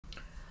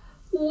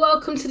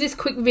Welcome to this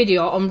quick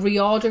video on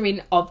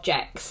reordering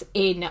objects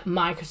in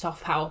Microsoft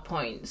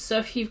PowerPoint. So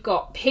if you've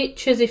got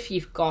pictures, if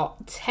you've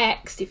got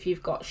text, if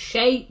you've got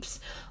shapes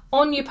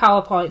on your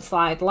PowerPoint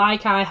slide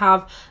like I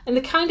have, and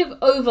they kind of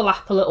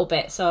overlap a little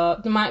bit,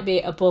 so they might be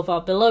above or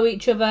below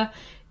each other,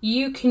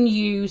 you can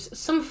use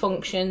some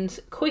functions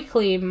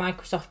quickly in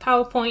Microsoft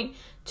PowerPoint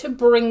to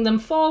bring them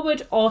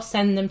forward or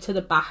send them to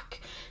the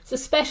back. It's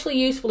especially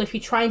useful if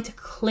you're trying to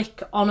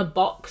click on a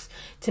box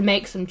to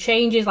make some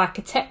changes, like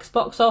a text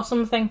box or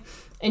something,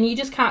 and you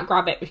just can't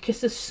grab it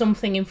because there's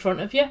something in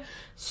front of you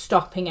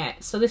stopping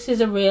it. So this is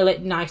a really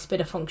nice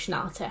bit of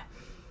functionality.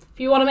 If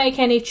you want to make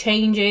any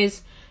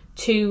changes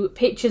to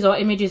pictures or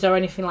images or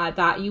anything like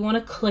that, you want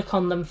to click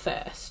on them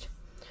first.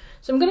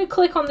 So I'm going to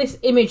click on this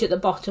image at the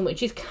bottom,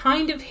 which is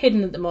kind of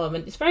hidden at the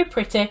moment. It's very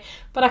pretty,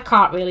 but I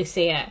can't really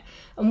see it.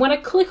 And when I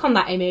click on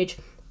that image,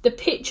 the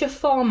picture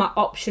format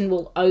option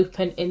will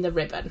open in the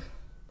ribbon.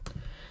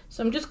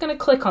 So I'm just going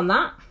to click on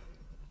that.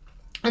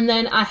 And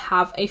then I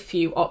have a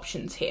few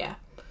options here.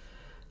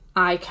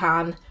 I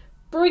can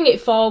bring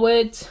it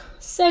forwards,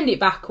 send it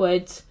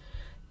backwards,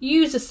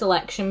 use a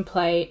selection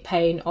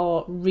pane,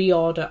 or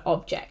reorder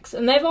objects,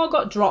 and they've all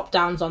got drop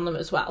downs on them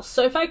as well.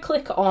 So if I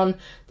click on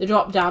the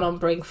drop down on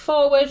bring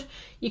forward,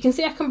 you can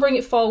see I can bring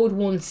it forward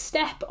one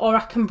step or I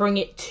can bring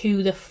it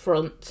to the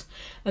front,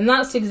 and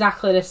that's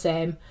exactly the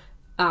same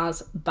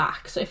as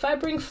back. So if I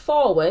bring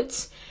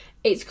forwards,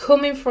 it's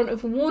come in front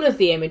of one of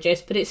the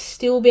images, but it's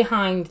still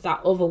behind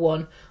that other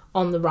one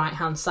on the right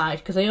hand side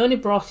because I only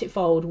brought it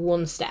forward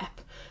one step.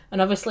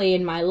 And obviously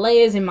in my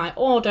layers, in my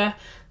order,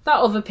 that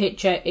other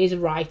picture is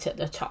right at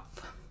the top.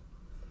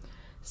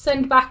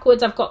 Send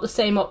backwards, I've got the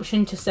same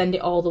option to send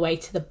it all the way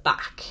to the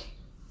back.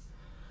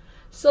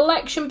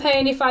 Selection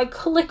pane, if I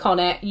click on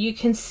it, you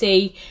can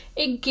see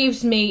it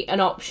gives me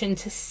an option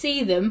to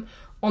see them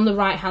on the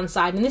right hand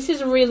side. And this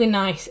is really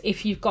nice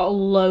if you've got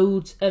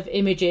loads of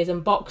images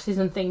and boxes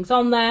and things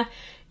on there.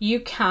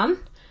 You can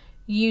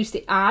use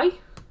the eye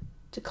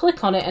to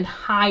click on it and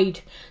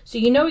hide, so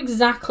you know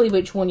exactly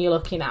which one you're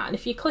looking at. And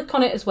if you click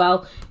on it as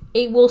well,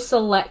 it will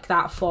select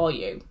that for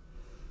you.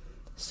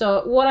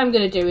 So what I'm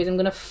going to do is I'm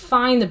going to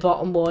find the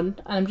bottom one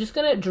and I'm just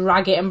going to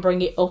drag it and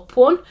bring it up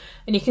one.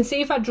 And you can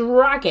see if I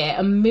drag it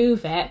and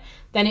move it,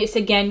 then it's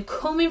again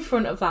come in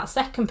front of that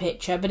second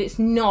picture, but it's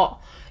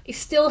not. It's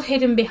still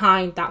hidden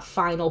behind that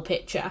final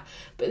picture.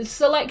 But the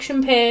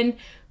selection pane,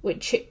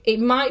 which it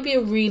might be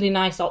a really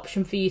nice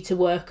option for you to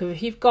work with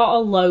if you've got a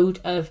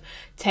load of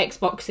text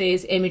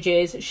boxes,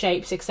 images,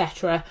 shapes,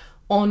 etc.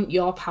 on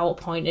your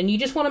PowerPoint and you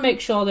just want to make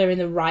sure they're in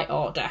the right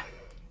order.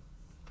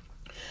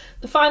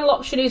 The final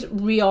option is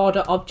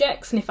reorder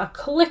objects, and if I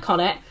click on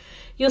it,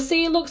 you'll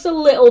see it looks a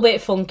little bit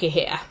funky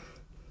here.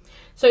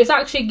 So it's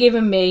actually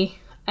given me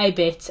a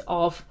bit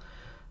of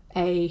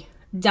a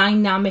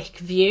dynamic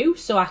view,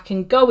 so I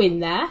can go in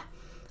there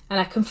and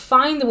I can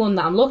find the one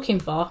that I'm looking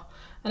for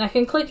and I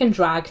can click and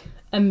drag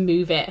and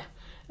move it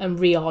and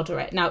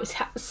reorder it. Now it's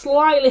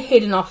slightly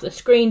hidden off the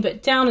screen,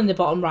 but down in the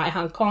bottom right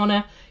hand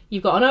corner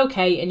you've got an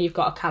OK and you've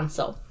got a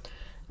cancel.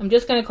 I'm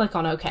just going to click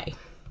on OK.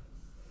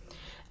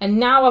 And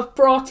now I've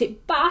brought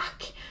it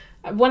back.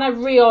 When I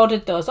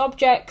reordered those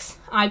objects,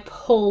 I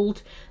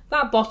pulled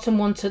that bottom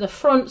one to the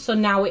front, so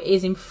now it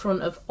is in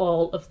front of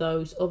all of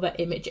those other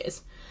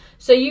images.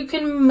 So you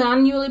can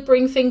manually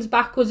bring things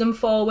backwards and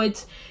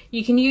forwards.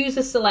 You can use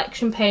the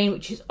selection pane,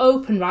 which is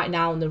open right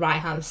now on the right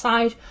hand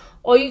side,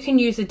 or you can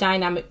use the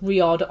dynamic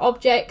reorder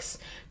objects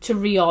to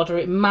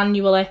reorder it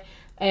manually.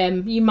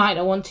 You might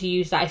not want to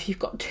use that if you've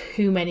got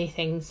too many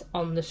things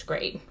on the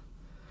screen.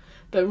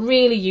 But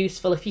really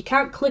useful if you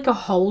can't click a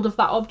hold of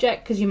that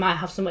object because you might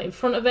have something in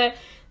front of it.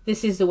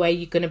 This is the way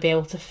you're going to be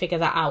able to figure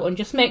that out, and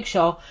just make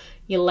sure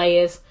your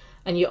layers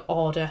and your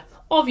order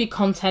of your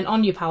content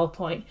on your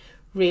PowerPoint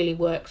really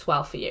works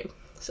well for you.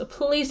 So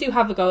please do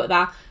have a go at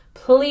that.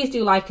 Please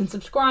do like and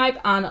subscribe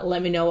and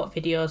let me know what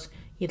videos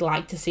you'd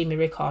like to see me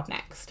record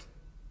next.